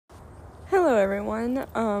Hello everyone.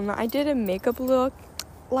 I did a makeup look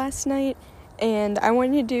last night and I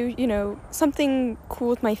wanted to do, something cool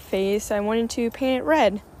with my face. I wanted to paint it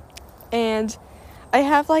red. And I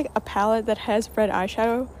have like a palette that has red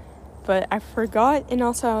eyeshadow, but I forgot, and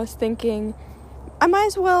also I was thinking I might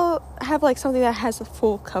as well have like something that has a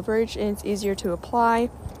full coverage and it's easier to apply.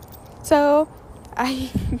 So I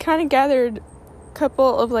kind of gathered a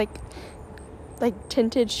couple of like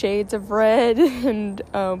tinted shades of red and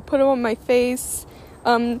put them on my face.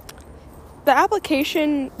 The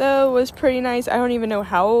application though was pretty nice. I don't even know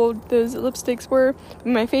how old those lipsticks were.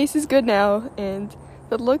 My face is good now and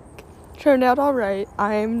the look turned out alright.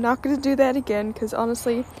 I'm not going to do that again because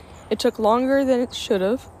honestly it took longer than it should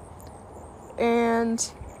have. And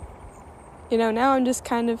now I'm just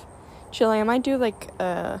kind of chilling. I might do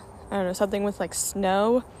something with like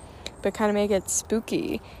snow, but kind of make it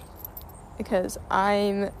spooky, because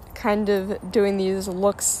I'm kind of doing these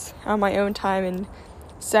looks on my own time and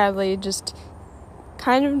sadly just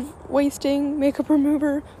kind of wasting makeup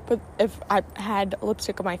remover. But if I had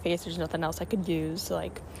lipstick on my face, there's nothing else I could use.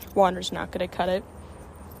 Like, water's not gonna cut it.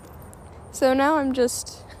 So now I'm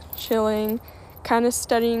just chilling, kind of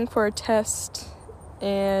studying for a test,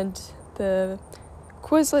 and the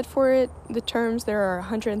Quizlet for it, the terms, there are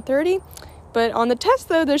 130, but on the test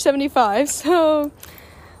though there's 75, so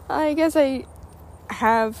I guess I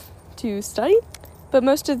have to study, but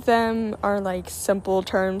most of them are like simple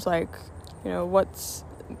terms, like, what's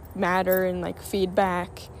matter and like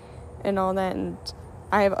feedback and all that, and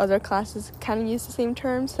I have other classes kind of use the same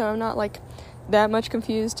terms, so I'm not like that much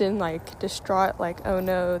confused and like distraught, like, oh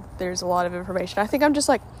no, there's a lot of information. I think I'm just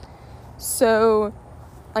like so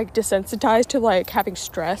like desensitized to like having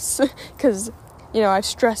stress because I've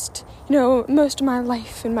stressed most of my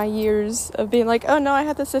life and my years of being like, oh no, I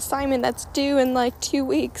have this assignment that's due in like 2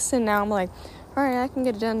 weeks, and now I'm like, alright, I can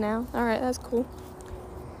get it done now. Alright, that's cool.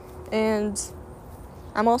 And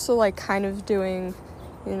I'm also like kind of doing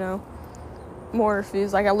more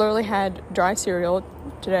foods. Like, I literally had dry cereal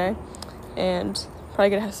today and probably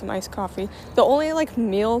gonna have some iced coffee. The only like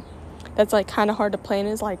meal that's like kind of hard to plan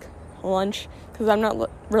is like lunch, because I'm not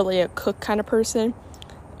really a cook kind of person.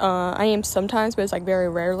 I am sometimes, but it's like very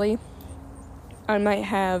rarely. I might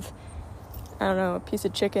have, I don't know, a piece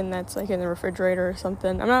of chicken that's like in the refrigerator or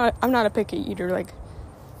something. I'm not a picky eater. Like,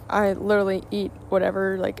 I literally eat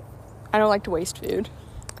whatever. Like, I don't like to waste food.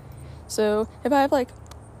 So if I have like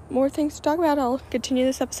more things to talk about, I'll continue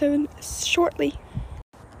this episode shortly.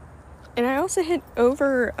 And I also hit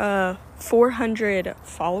over 400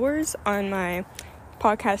 followers on my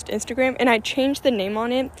podcast Instagram, and I changed the name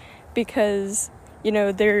on it because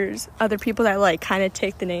there's other people that like kind of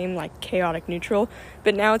take the name like Chaotic Neutral,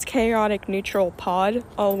 but now it's Chaotic Neutral Pod,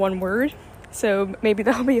 all one word. So maybe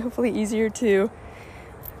that'll be hopefully easier to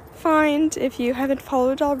find if you haven't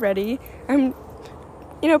followed already. I'm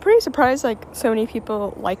pretty surprised like so many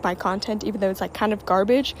people like my content, even though it's like kind of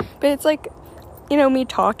garbage, but it's like me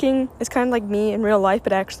talking is kind of like me in real life,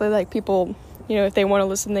 but actually like people, if they want to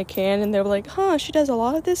listen they can, and they're like, huh, she does a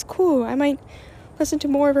lot of this, cool, I might listen to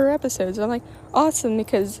more of her episodes. And I'm like, awesome,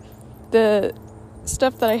 because the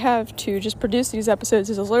stuff that I have to just produce these episodes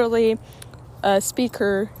is literally a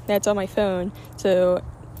speaker that's on my phone, so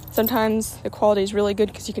sometimes the quality is really good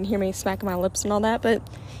because you can hear me smacking my lips and all that, but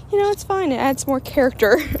it's fine, it adds more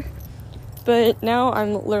character. But now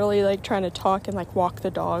I'm literally like trying to talk and like walk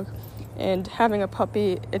the dog, and having a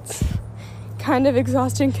puppy, it's kind of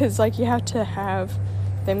exhausting because like you have to have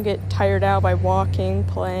them get tired out by walking,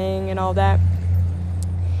 playing, and all that.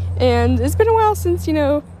 And it's been a while since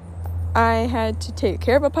I had to take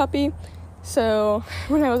care of a puppy. So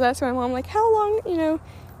when I was asking my mom like, how long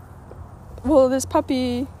will this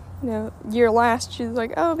puppy year last, she's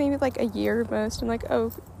like, oh, maybe like a year at most. I'm like,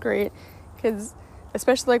 oh, great, because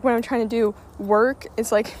especially like when I'm trying to do work,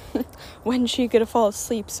 it's like when's she gonna fall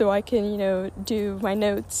asleep so I can do my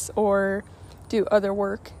notes or do other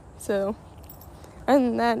work. So other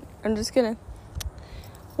than that, I'm just gonna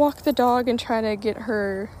walk the dog and try to get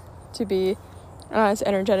her to be as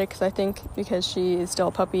energetic, because I think because she is still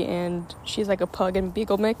a puppy and she's like a pug and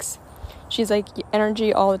beagle mix, she's like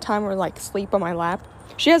energy all the time, or like sleep on my lap.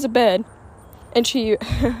 She has a bed and she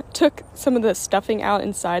took some of the stuffing out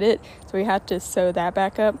inside it, so we had to sew that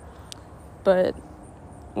back up. But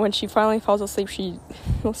when she finally falls asleep, she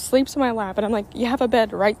sleeps on my lap, and I'm like, you have a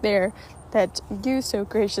bed right there that you so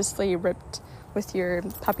graciously ripped with your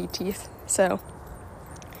puppy teeth. So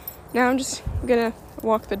now I'm just gonna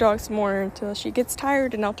walk the dog some more until she gets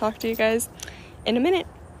tired, and I'll talk to you guys in a minute.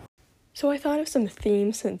 So I thought of some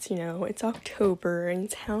themes since, it's October and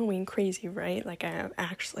it's Halloween crazy, right? Like, I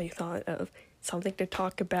actually thought of something to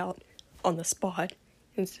talk about on the spot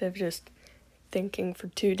instead of just thinking for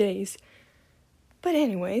 2 days. But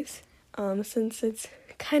anyways, since it's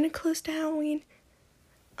kind of close to Halloween,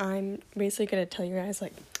 I'm basically going to tell you guys,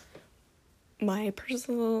 like, my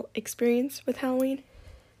personal experience with Halloween.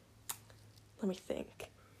 Let me think.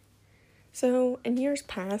 So, in years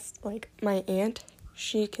past, like, my aunt,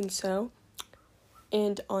 she can sew,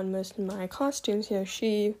 and on most of my costumes,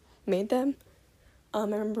 she made them. I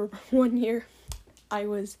remember one year, I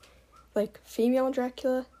was, like, female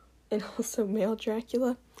Dracula, and also male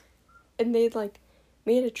Dracula, and they, like,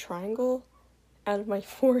 made a triangle out of my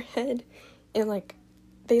forehead, and, like,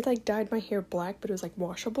 they, like, dyed my hair black, but it was, like,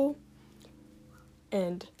 washable,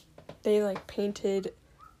 and they, like, painted,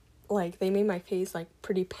 like, they made my face, like,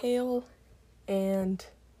 pretty pale, and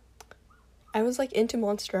I was, like, into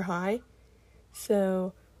Monster High,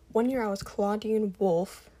 so one year I was Claudine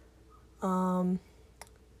Wolf. I'm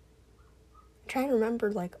trying to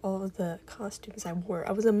remember, like, all of the costumes I wore.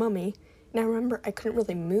 I was a mummy, and I remember I couldn't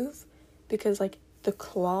really move, because, like, the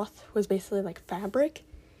cloth was basically, like, fabric,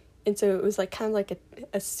 and so it was, like, kind of like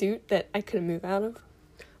a suit that I couldn't move out of.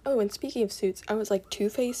 Oh, and speaking of suits, I was, like,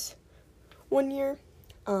 Two-Face one year.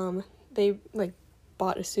 They, like,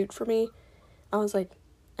 bought a suit for me. I was, like,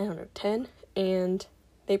 I don't know, 10, and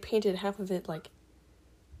they painted half of it, like,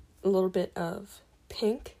 a little bit of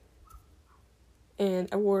pink, and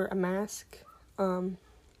I wore a mask. Let me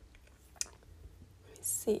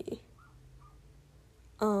see.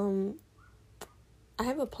 I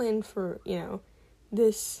have a plan for,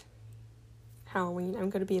 this Halloween. I'm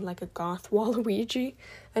gonna be like a goth Waluigi.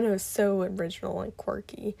 I know it's so original and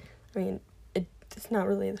quirky. I mean, it's not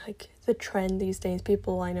really like the trend these days.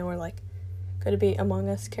 People I know are like gonna be Among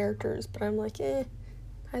Us characters, but I'm like, might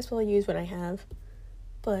as well use what I have.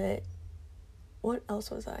 But what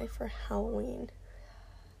else was I for Halloween?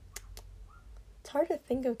 It's hard to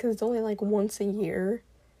think of because it's only like once a year,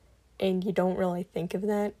 and you don't really think of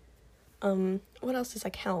that. What else is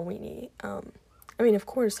like Halloween-y? I mean, of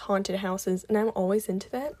course, haunted houses, and I'm always into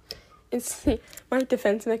that. It's my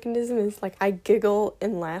defense mechanism is like I giggle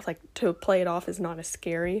and laugh, like to play it off as not as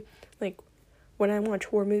scary. Like when I watch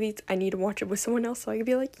horror movies, I need to watch it with someone else so I can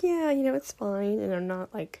be like, yeah, it's fine, and I'm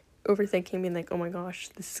not like overthinking, being like, oh my gosh,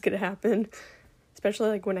 this is gonna happen. Especially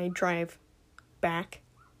like when I drive back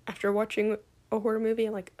after watching a horror movie,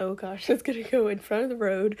 I'm like, oh gosh, it's gonna go in front of the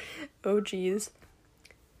road. Oh geez.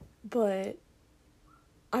 But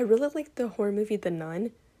I really liked the horror movie The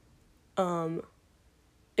Nun.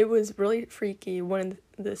 It was really freaky. One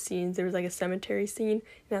of the scenes, there was like a cemetery scene,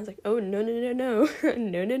 and I was like, oh, no, no.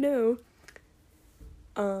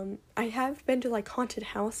 I have been to like haunted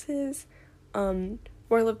houses, where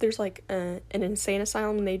I live, there's like an insane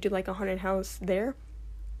asylum, and they do like a haunted house there.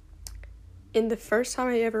 And the first time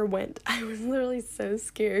I ever went, I was literally so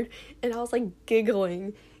scared, and I was like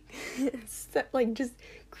giggling, like just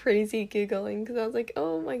crazy giggling, because I was like,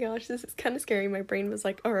 oh my gosh, this is kind of scary. My brain was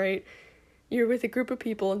like, all right, you're with a group of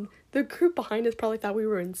people, and the group behind us probably thought we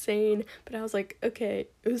were insane, but I was like, okay.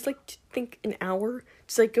 It was like, I think an hour,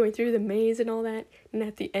 just like going through the maze and all that, and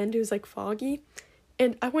at the end it was like foggy,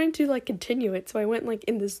 and I wanted to like continue it, so I went like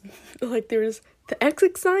in this, like there was the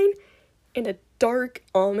exit sign and a dark,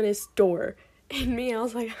 ominous door, and I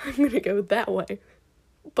was like, I'm gonna go that way,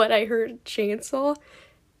 but I heard a chainsaw,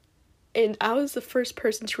 and I was the first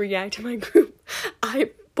person to react to my group.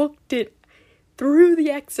 I booked it through the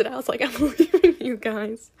exit. I was like, I'm leaving you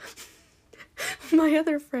guys. My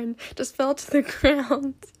other friend just fell to the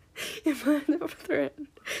ground, and my other friend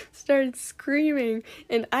started screaming,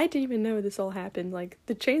 and I didn't even know this all happened. Like,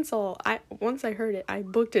 the chainsaw, once I heard it, I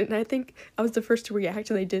booked it, and I think I was the first to react,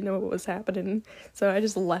 and they didn't know what was happening, so I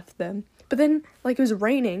just left them. But then, like, it was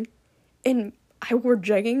raining, and I wore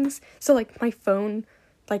jeggings, so, like, my phone,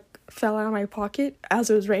 like, fell out of my pocket as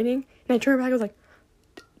it was raining, and I turned back, I was like,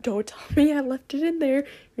 don't tell me I left it in there,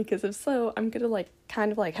 because if so, I'm gonna, like,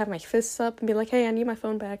 kind of, like, have my fists up and be like, hey, I need my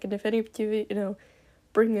phone back, and if any of you,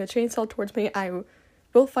 bring a chainsaw towards me, I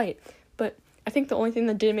will fight. But I think the only thing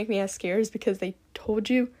that didn't make me as scared is because they told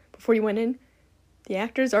you before you went in, the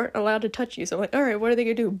actors aren't allowed to touch you, so I'm like, alright, what are they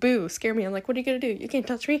gonna do? Boo, scare me. I'm like, what are you gonna do? You can't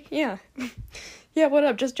touch me? Yeah. Yeah, what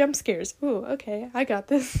up? Just jump scares. Ooh, okay, I got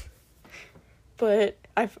this. But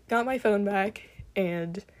I've got my phone back,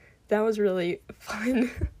 and that was really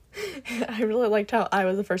fun. I really liked how I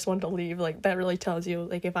was the first one to leave. Like, that really tells you,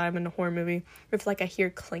 like, if I'm in a horror movie, if, like, I hear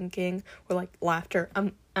clinking or, like, laughter,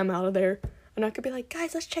 I'm out of there. And I could be like,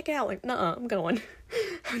 guys, let's check it out. Like, nuh-uh, I'm going.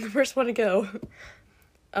 I'm the first one to go.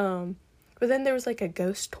 But then there was, like, a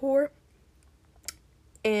ghost tour.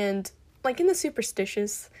 And, like, in the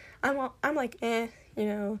superstitious, I'm like, like,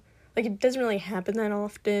 it doesn't really happen that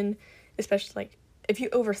often. especially, like, if you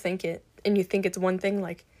overthink it and you think it's one thing,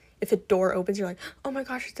 like, if a door opens, you're like, oh my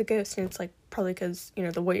gosh, it's a ghost, and it's, like, probably because, you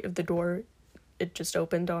know, the weight of the door, it just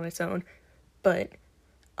opened on its own. But,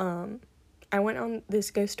 I went on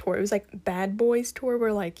this ghost tour. It was, like, Bad Boys tour,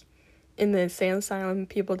 where, like, in the insane asylum,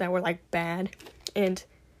 people that were, like, bad, and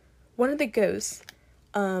one of the ghosts,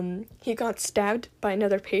 he got stabbed by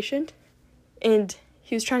another patient, and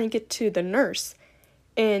he was trying to get to the nurse,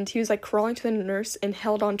 and he was, like, crawling to the nurse and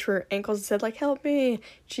held onto her ankles and said, like, help me.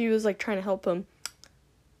 She was, like, trying to help him,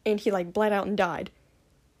 and he, like, bled out and died.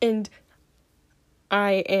 And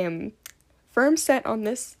I am firm set on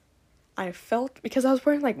this. I felt, because I was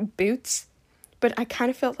wearing, like, boots, but I kind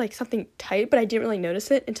of felt like something tight, but I didn't really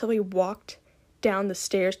notice it until we walked down the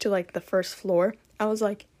stairs to, like, the first floor. I was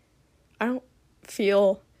like, I don't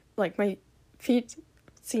feel like my feet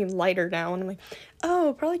seem lighter now, and I'm like,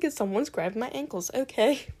 oh, probably because someone's grabbed my ankles,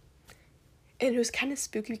 okay. And it was kind of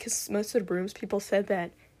spooky because most of the rooms, people said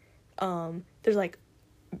that there's, like,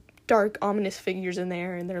 dark, ominous figures in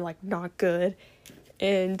there, and they're, like, not good.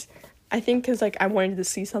 And I think because, like, I wanted to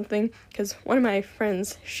see something, because one of my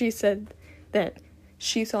friends, she said that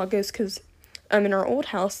she saw a ghost because in our old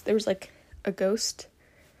house, there was, like, a ghost,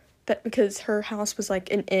 that because her house was,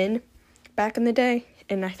 like, an inn back in the day,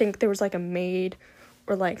 and I think there was, like, a maid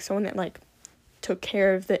or, like, someone that, like, took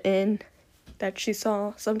care of the inn that she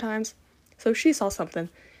saw sometimes. So she saw something.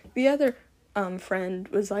 The other friend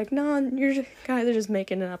was like, no, you're guys are just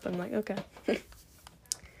making it up. I'm like, okay.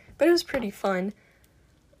 But it was pretty fun.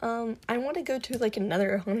 I want to go to, like,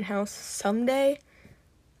 another haunted house someday.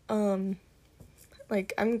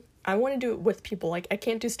 Like, I want to do it with people. Like, I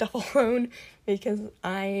can't do stuff alone because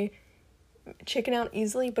I chicken out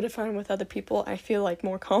easily, but if I'm with other people, I feel, like,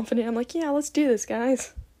 more confident. I'm like, yeah, let's do this,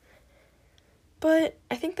 guys. But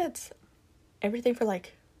I think that's everything for,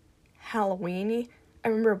 like, Halloween-y. I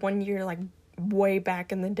remember one year, like, way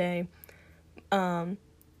back in the day,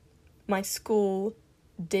 my school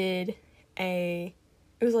did it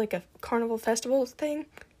was, like, a carnival festival thing,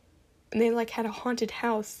 and they, like, had a haunted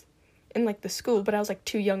house in, like, the school, but I was, like,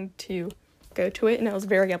 too young to go to it, and I was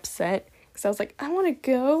very upset, because I was like, I want to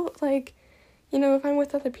go, like, you know, if I'm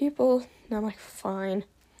with other people. And I'm like, fine.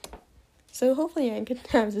 So hopefully I can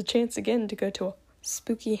have the chance again to go to a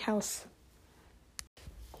spooky house.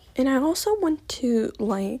 And I also want to,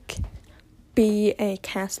 like, be a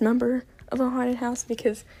cast member of a haunted house,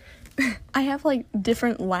 because I have, like,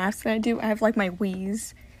 different laughs that I do. I have, like, my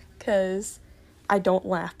wheeze, because I don't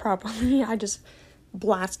laugh properly. I just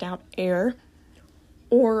blast out air.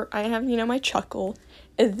 Or I have, you know, my chuckle.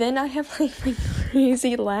 And then I have, like, my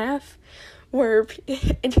crazy laugh, where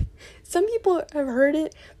some people have heard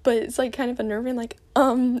it, but it's, like, kind of unnerving, like,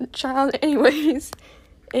 child, anyways.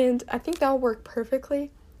 And I think that'll work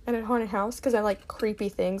perfectly at a haunted house, because I like creepy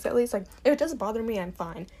things, at least. Like, if it doesn't bother me, I'm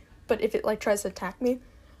fine. But if it, like, tries to attack me,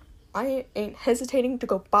 I ain't hesitating to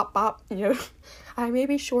go bop bop, you know. I may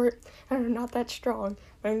be short, and I'm not that strong,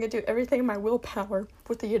 but I'm gonna do everything in my willpower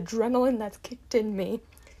with the adrenaline that's kicked in me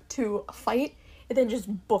to fight, and then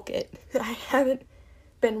just book it. I haven't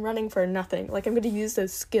been running for nothing. Like, I'm gonna use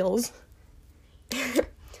those skills.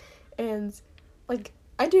 And, like,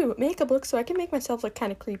 I do makeup look, so I can make myself look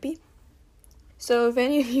kind of creepy. So if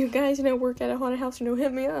any of you guys, you know, work at a haunted house, you know,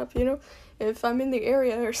 hit me up, you know, if I'm in the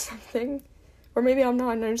area or something. Or maybe I'm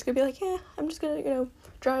not, and I'm just gonna be like, yeah, I'm just gonna, you know,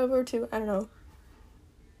 drive over to, I don't know,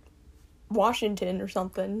 Washington or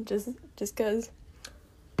something, just cause.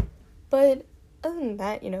 But other than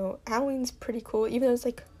that, you know, Halloween's pretty cool, even though it's,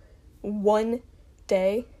 like, one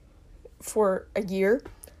day for a year.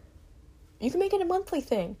 You can make it a monthly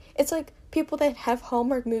thing. It's like people that have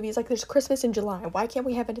Hallmark movies, like, there's Christmas in July. Why can't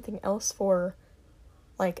we have anything else for,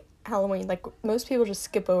 like, Halloween? Like, most people just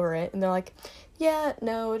skip over it, and they're like, yeah,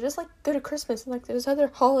 no, just, like, go to Christmas, and, like, there's other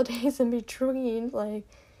holidays in between, like,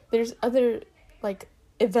 there's other, like,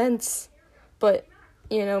 events, but,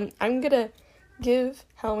 you know, I'm gonna give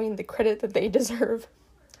Halloween the credit that they deserve.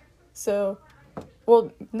 So,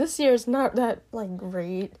 well, this year is not that, like,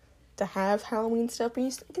 great to have Halloween stuff, but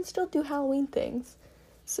you can still do Halloween things.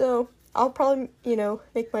 So, I'll probably, you know,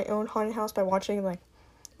 make my own haunted house by watching, like,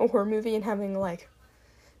 a horror movie and having, like,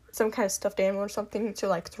 some kind of stuffed animal or something to,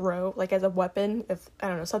 like, throw, like, as a weapon. If, I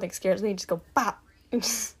don't know, something scares me, just go bop and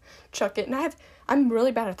just chuck it. And I'm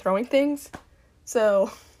really bad at throwing things,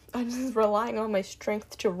 so I'm just relying on my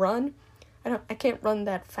strength to run. I can't run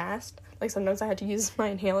that fast. Like, sometimes I had to use my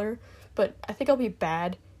inhaler, but I think I'll be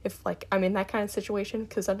bad if, like, I'm in that kind of situation,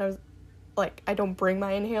 because sometimes, like, I don't bring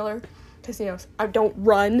my inhaler, because, you know, I don't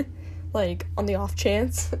run, like, on the off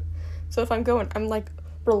chance. So if I'm going, I'm, like,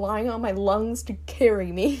 relying on my lungs to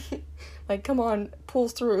carry me. Like, come on, pull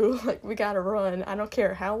through. Like, we gotta run. I don't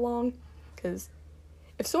care how long, because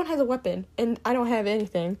if someone has a weapon and I don't have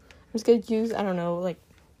anything, I'm just gonna use, I don't know, like,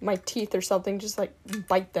 my teeth or something, just, like,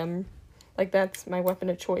 bite them. Like, that's my weapon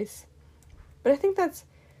of choice. But I think that's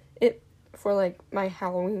it for, like, my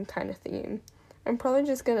Halloween kind of theme. I'm probably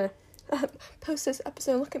just gonna post this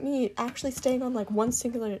episode. Look at me actually staying on, like, one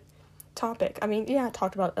singular topic. I mean, yeah, I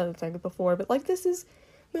talked about other things before, but, like, this is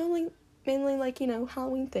mainly, like, you know,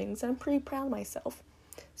 Halloween things. I'm pretty proud of myself.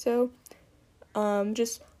 So,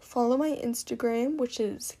 just follow my Instagram, which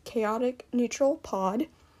is Chaotic Neutral Pod.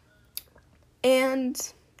 And,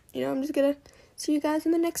 you know, I'm just gonna see you guys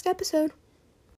in the next episode.